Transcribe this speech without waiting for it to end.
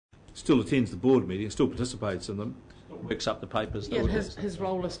still attends the board meeting, still participates in them, still works up the papers. Yeah, and his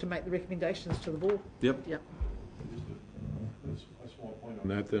role is to make the recommendations to the board. Yep. Yep. A small point on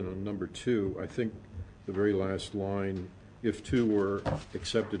that then, on number 2, I think the very last line, if 2 were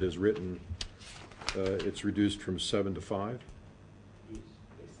accepted as written, it's reduced from 7 to 5.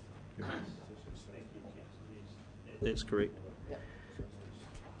 Yeah. That's correct. Yep.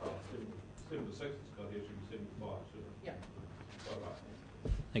 7 to 6 it's got here, should be 7 to 5. Yep.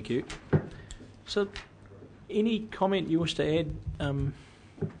 Thank you. So, any comment you wish to add,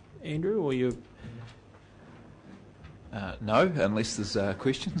 Andrew, or you? No, unless there's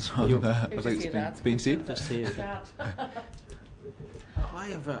questions. I think it's been said. Just here. I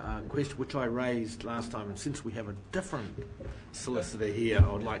have a question which I raised last time, and since we have a different solicitor here,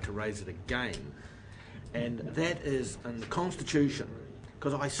 I would like to raise it again. And that is in the Constitution,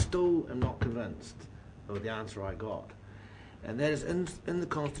 because I still am not convinced of the answer I got. And that is in the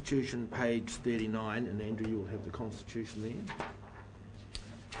Constitution, page 39, and Andrew, you will have the Constitution there.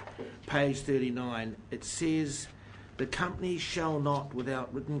 Page 39, it says, the company shall not,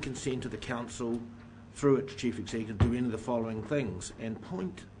 without written consent of the council, through its chief executive, do any of the following things. And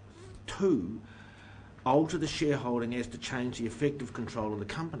point 2, alter the shareholding as to change the effective control of the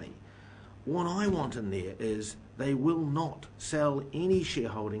company. What I want in there is they will not sell any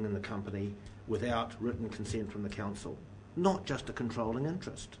shareholding in the company without written consent from the council, not just a controlling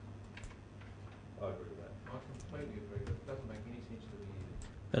interest. I agree with that. I completely agree. That doesn't make any sense to me either.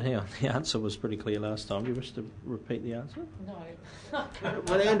 But hang on, the answer was pretty clear last time. Do you wish to repeat the answer? No.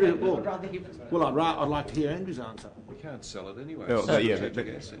 Well, Andrew, I'd I'd like to hear Andrew's answer. We can't sell it anyway.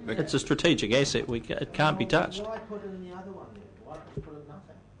 It's a strategic asset. It can't be touched. Why put it in the other one then? Why not just put it in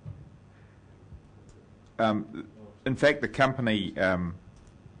nothing? In fact, the company,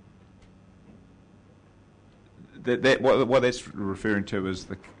 what that's referring to is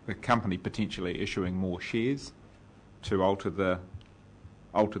the company potentially issuing more shares to alter the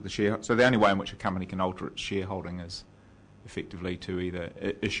share. So the only way in which a company can alter its shareholding is effectively to either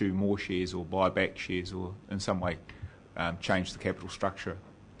issue more shares or buy back shares, or in some way change the capital structure.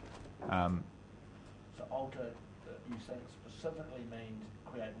 So alter, you say specifically means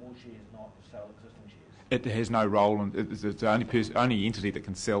create more shares, not sell existing shares? It has no role, and the only entity that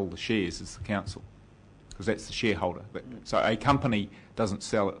can sell the shares is the council, because that's the shareholder. So a company doesn't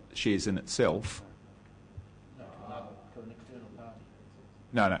sell shares in itself. To an external party.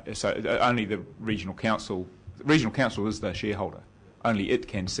 No. So only the regional council. The regional council is the shareholder. Only it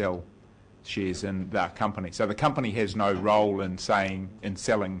can sell shares in that company. So the company has no role in selling.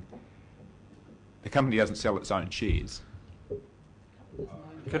 The company doesn't sell its own shares.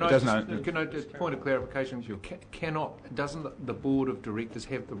 Can I just point of clarification? Sure. Doesn't the board of directors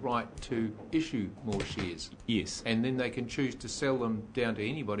have the right to issue more shares? Yes. And then they can choose to sell them down to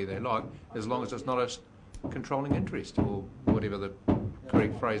anybody they like, as long as it's not a controlling interest, or whatever the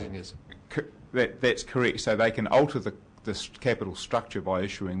correct phrasing is. That's correct. So they can alter the capital structure by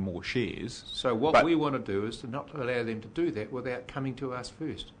issuing more shares. So what we want to do is to not allow them to do that without coming to us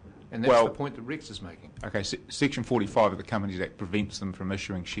first. And that's the point that Rex is making. Okay, Section 45 of the Companies Act prevents them from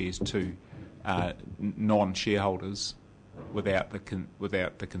issuing shares to non-shareholders without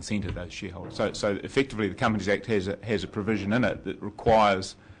the consent of those shareholders. So effectively, the Companies Act has a provision in it that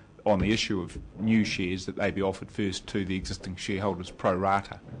requires, on the issue of new shares, that they be offered first to the existing shareholders pro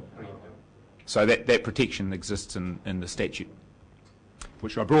rata. So that protection exists in the statute,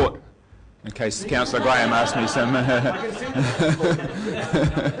 which I brought in case Councillor Graham asked me some.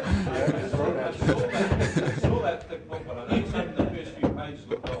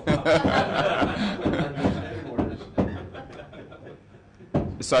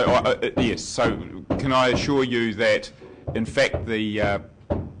 Yes. So can I assure you that, in fact, the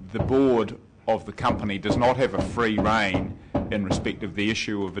board of the company does not have a free rein in respect of the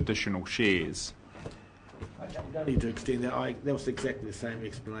issue of additional shares? You don't need to extend that. That was exactly the same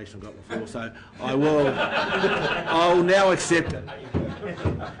explanation I got before, so I'll now accept it.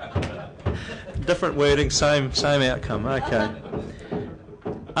 Different wording, same outcome.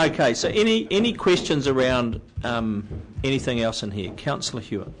 Okay. So any questions around anything else in here? Councillor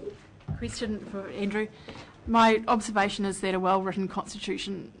Hewitt. Question for Andrew. My observation is that a well-written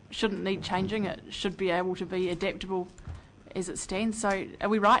constitution shouldn't need changing. It should be able to be adaptable as it stands. So are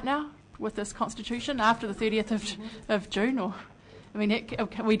we right now with this constitution after the 30th of June? Or, I mean,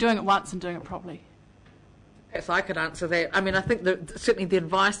 are we doing it once and doing it properly? Yes, I could answer that. I mean, I think that certainly the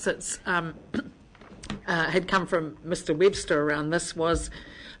advice that's had come from Mr. Webster around this was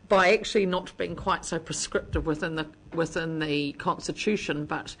by actually not being quite so prescriptive within the constitution,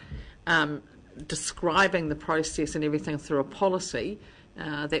 but describing the process and everything through a policy,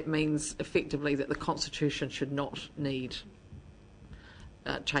 that means effectively that the Constitution should not need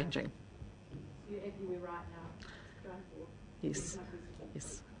changing. You're happy we're right now, going forward? Yes.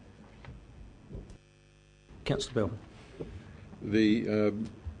 Yes. Councillor Bell. The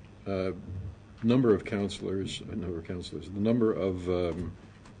number of councillors, the number of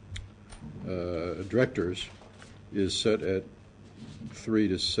directors is set at 3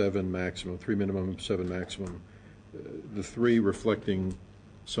 to 7 maximum, 3 minimum, 7 maximum. The 3 reflecting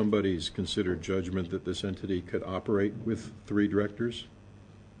somebody's considered judgment that this entity could operate with 3 directors?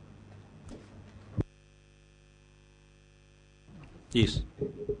 Yes.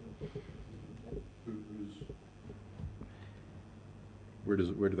 Where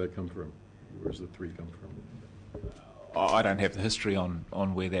did that come from? Where's the 3 come from? I don't have the history on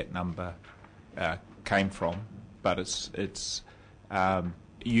where that number came from, but it's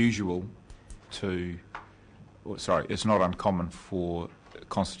usual to, it's not uncommon for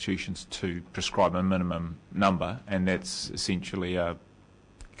constitutions to prescribe a minimum number, and that's essentially a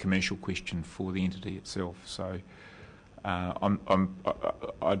commercial question for the entity itself. So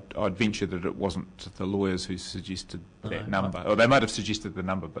I'd venture that it wasn't the lawyers who suggested that number, or they might have suggested the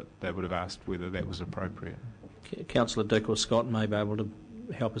number, but they would have asked whether that was appropriate. Councillor Dick or Scott may be able to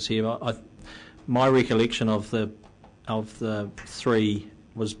help us here. My recollection of the 3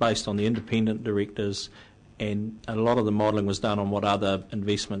 was based on the independent directors, and a lot of the modelling was done on what other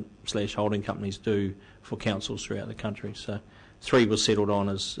investment/holding companies do for councils throughout the country. So 3 was settled on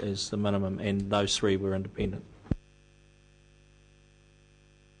as the minimum, and those 3 were independent.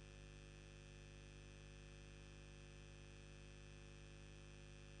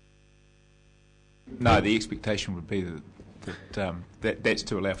 No, the expectation would be that's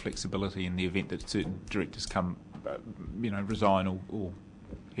to allow flexibility in the event that certain directors resign or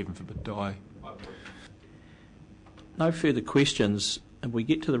heaven forbid, die. No further questions. If we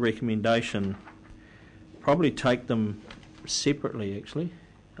get to the recommendation, probably take them separately, actually,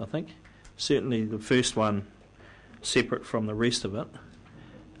 I think. Certainly the first one separate from the rest of it.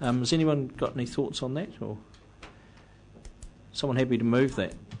 Has anyone got any thoughts on that? Or someone happy to move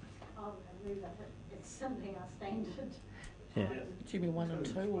that? I'll move it. It's simply our standard. Yeah. Do you mean 1 and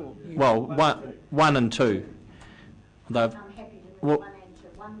 2? Or you Well, 1 and 2. I'm happy to move 1 and 2.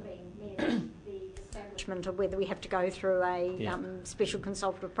 1 being the establishment of whether we have to go through a special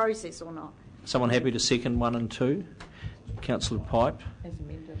consultative process or not. Someone happy to second 1 and 2? Councillor Pipe. as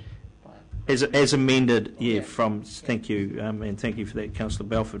amended by... As amended, from, thank you, and thank you for that, Councillor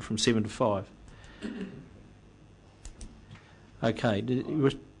Belford, from 7 to 5. Okay, do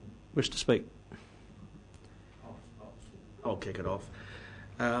you wish to speak? I'll kick it off.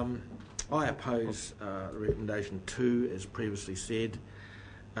 I oppose recommendation 2, as previously said.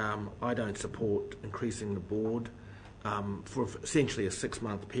 I don't support increasing the board for essentially a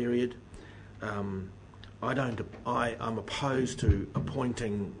 6-month period. I'm opposed to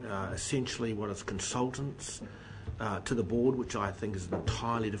appointing essentially what is consultants to the board, which I think is an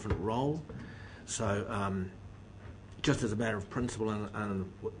entirely different role. So just as a matter of principle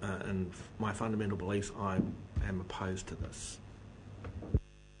and my fundamental beliefs, I am opposed to this.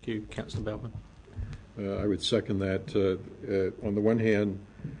 Thank you, Councillor Belford. I would second that. On the one hand,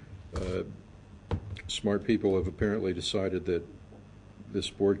 smart people have apparently decided that this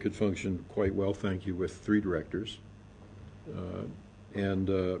board could function quite well, thank you, with 3 directors.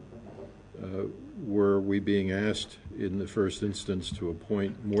 Were we being asked in the first instance to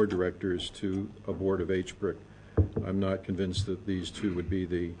appoint more directors to a board of HBRIC, I'm not convinced that these 2 would be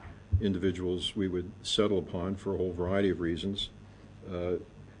the individuals we would settle upon for a whole variety of reasons.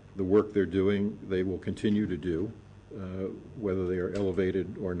 The work they're doing, they will continue to do, whether they are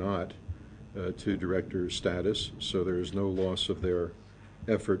elevated or not to director status, so there is no loss of their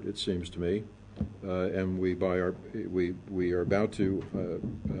effort, it seems to me. And we are about to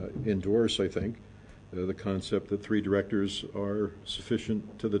endorse, I think, the concept that 3 directors are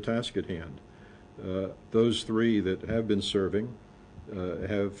sufficient to the task at hand. Those 3 that have been serving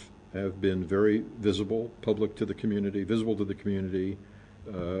have been very visible, visible to the community,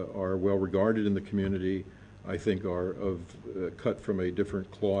 are well regarded in the community. I think are cut from a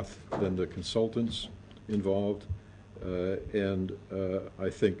different cloth than the consultants involved, and I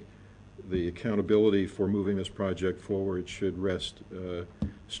think the accountability for moving this project forward should rest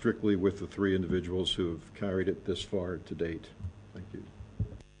strictly with the 3 individuals who have carried it this far to date. Thank you.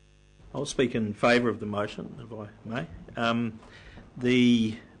 I'll speak in favour of the motion, if I may.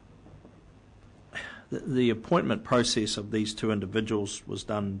 The appointment process of these 2 individuals was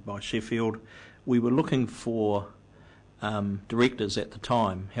done by Sheffield. We were looking for directors at the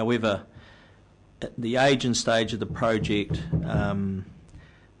time. However, at the age and stage of the project,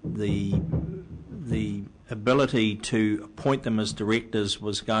 the ability to appoint them as directors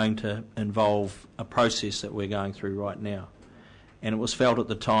was going to involve a process that we're going through right now. And it was felt at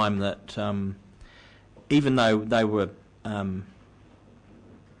the time that even though they were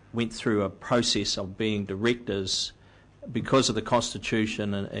went through a process of being directors, because of the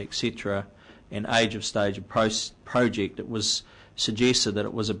Constitution and etc. and age of stage of project, it was suggested that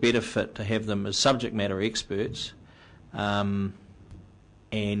it was a better fit to have them as subject matter experts and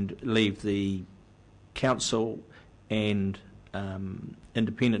leave the council and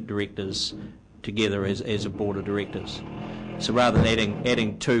independent directors together as a board of directors. So rather than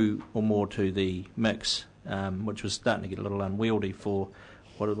adding two or more to the mix, which was starting to get a little unwieldy for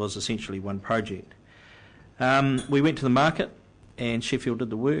what it was essentially one project. We went to the market, and Sheffield did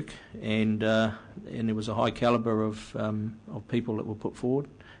the work, and there was a high calibre of people that were put forward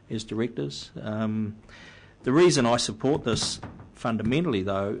as directors. The reason I support this fundamentally,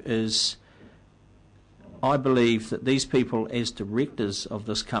 though, is I believe that these people, as directors of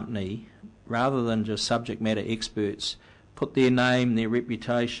this company, rather than just subject matter experts, put their name, their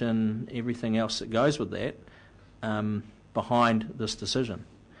reputation, everything else that goes with that behind this decision.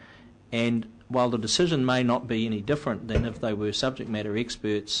 And while the decision may not be any different than if they were subject matter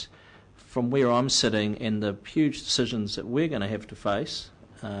experts, from where I'm sitting and the huge decisions that we're going to have to face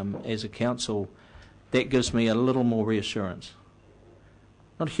as a council, that gives me a little more reassurance.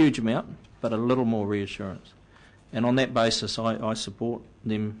 Not a huge amount, but a little more reassurance. And on that basis, I support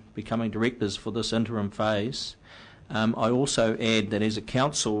them becoming directors for this interim phase. I also add that as a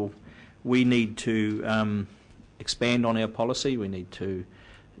council, we need to expand on our policy. We need to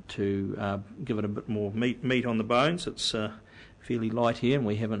give it a bit more meat on the bones. It's fairly light here, and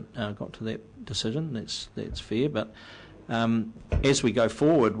we haven't got to that decision. That's fair. But as we go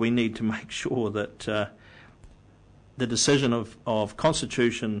forward, we need to make sure that the decision of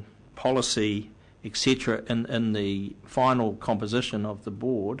constitution, policy, etc., in the final composition of the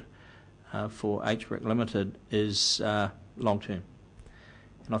board for HBRIC Limited is long-term.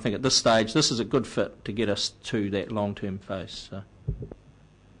 And I think at this stage, this is a good fit to get us to that long-term phase. So.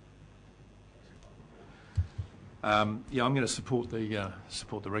 I'm going to support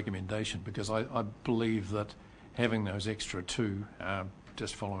the recommendation, because I believe that having those extra two,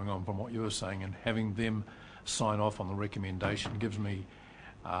 just following on from what you were saying, and having them sign off on the recommendation gives me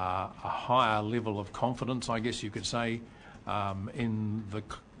a higher level of confidence, I guess you could say, in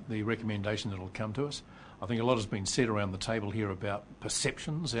the recommendation that will come to us. I think a lot has been said around the table here about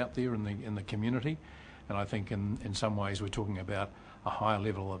perceptions out there in the community, and I think in some ways we're talking about a higher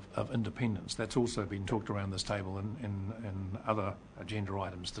level of independence. That's also been talked around this table in other agenda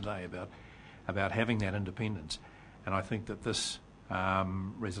items today about having that independence, and I think that this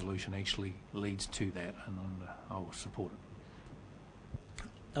resolution actually leads to that, and I will support it.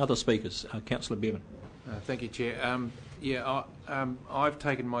 Other speakers, Councillor Bevan. Thank you, Chair. I've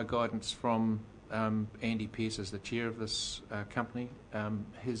taken my guidance from Andy Pearce as the chair of this company.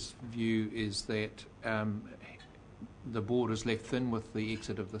 His view is that the board is left thin with the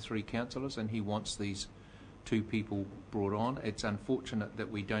exit of the three councillors, and he wants these two people brought on. It's unfortunate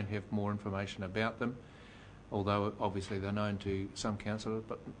that we don't have more information about them, although obviously they're known to some councillors,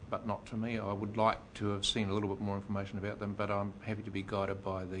 but not to me. I would like to have seen a little bit more information about them, but I'm happy to be guided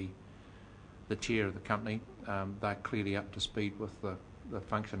by the chair of the company. They're clearly up to speed with the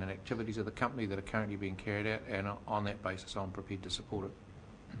function and activities of the company that are currently being carried out, and on that basis I'm prepared to support it.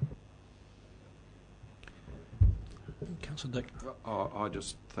 Councillor Dick. I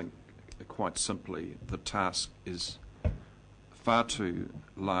just think, quite simply, the task is far too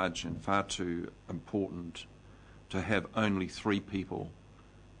large and far too important to have only three people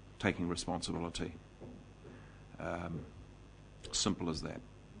taking responsibility. Simple as that.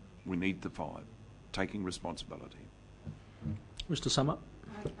 We need the five taking responsibility. Mr. Sum Up.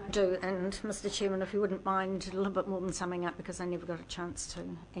 I do, and Mr. Chairman, if you wouldn't mind a little bit more than summing up, because I never got a chance to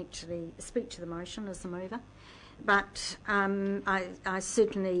actually speak to the motion as the mover. But I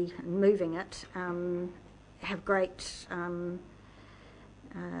certainly, moving it, have great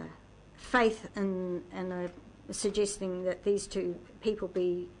faith in suggesting that these two people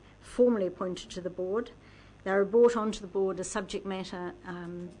be formally appointed to the board. They were brought onto the board as subject matter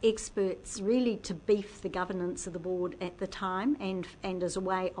experts, really to beef the governance of the board at the time, and as a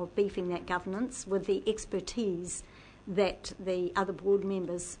way of beefing that governance with the expertise that the other board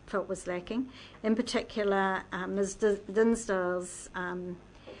members felt was lacking. In particular, Ms. Dinsdale's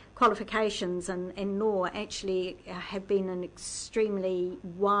qualifications and law actually have been an extremely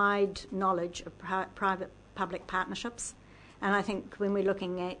wide knowledge of private-public partnerships. And I think when we're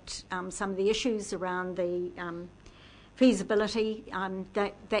looking at some of the issues around the feasibility,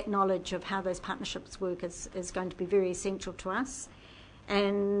 that knowledge of how those partnerships work is going to be very essential to us.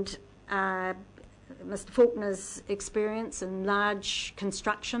 And Mr Faulkner's experience in large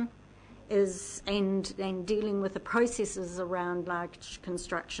construction and dealing with the processes around large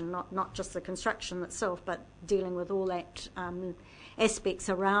construction, not just the construction itself, but dealing with all that aspects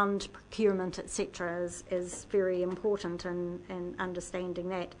around procurement, etc., is very important in understanding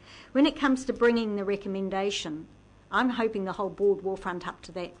that. When it comes to bringing the recommendation, I'm hoping the whole board will front up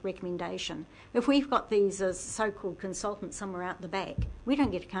to that recommendation. If we've got these as so-called consultants somewhere out the back, we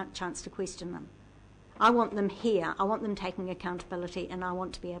don't get a chance to question them. I want them here, I want them taking accountability, and I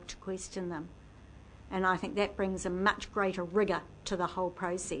want to be able to question them. And I think that brings a much greater rigour to the whole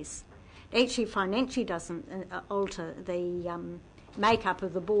process. It actually financially doesn't alter the makeup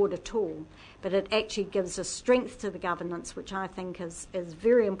of the board at all, but it actually gives a strength to the governance, which I think is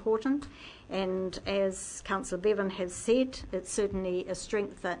very important. And as Councillor Bevan has said, it's certainly a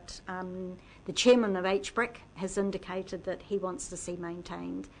strength that the chairman of HBRIC has indicated that he wants to see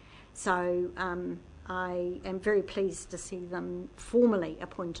maintained. So I am very pleased to see them formally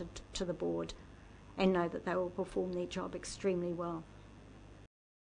appointed to the board and know that they will perform their job extremely well.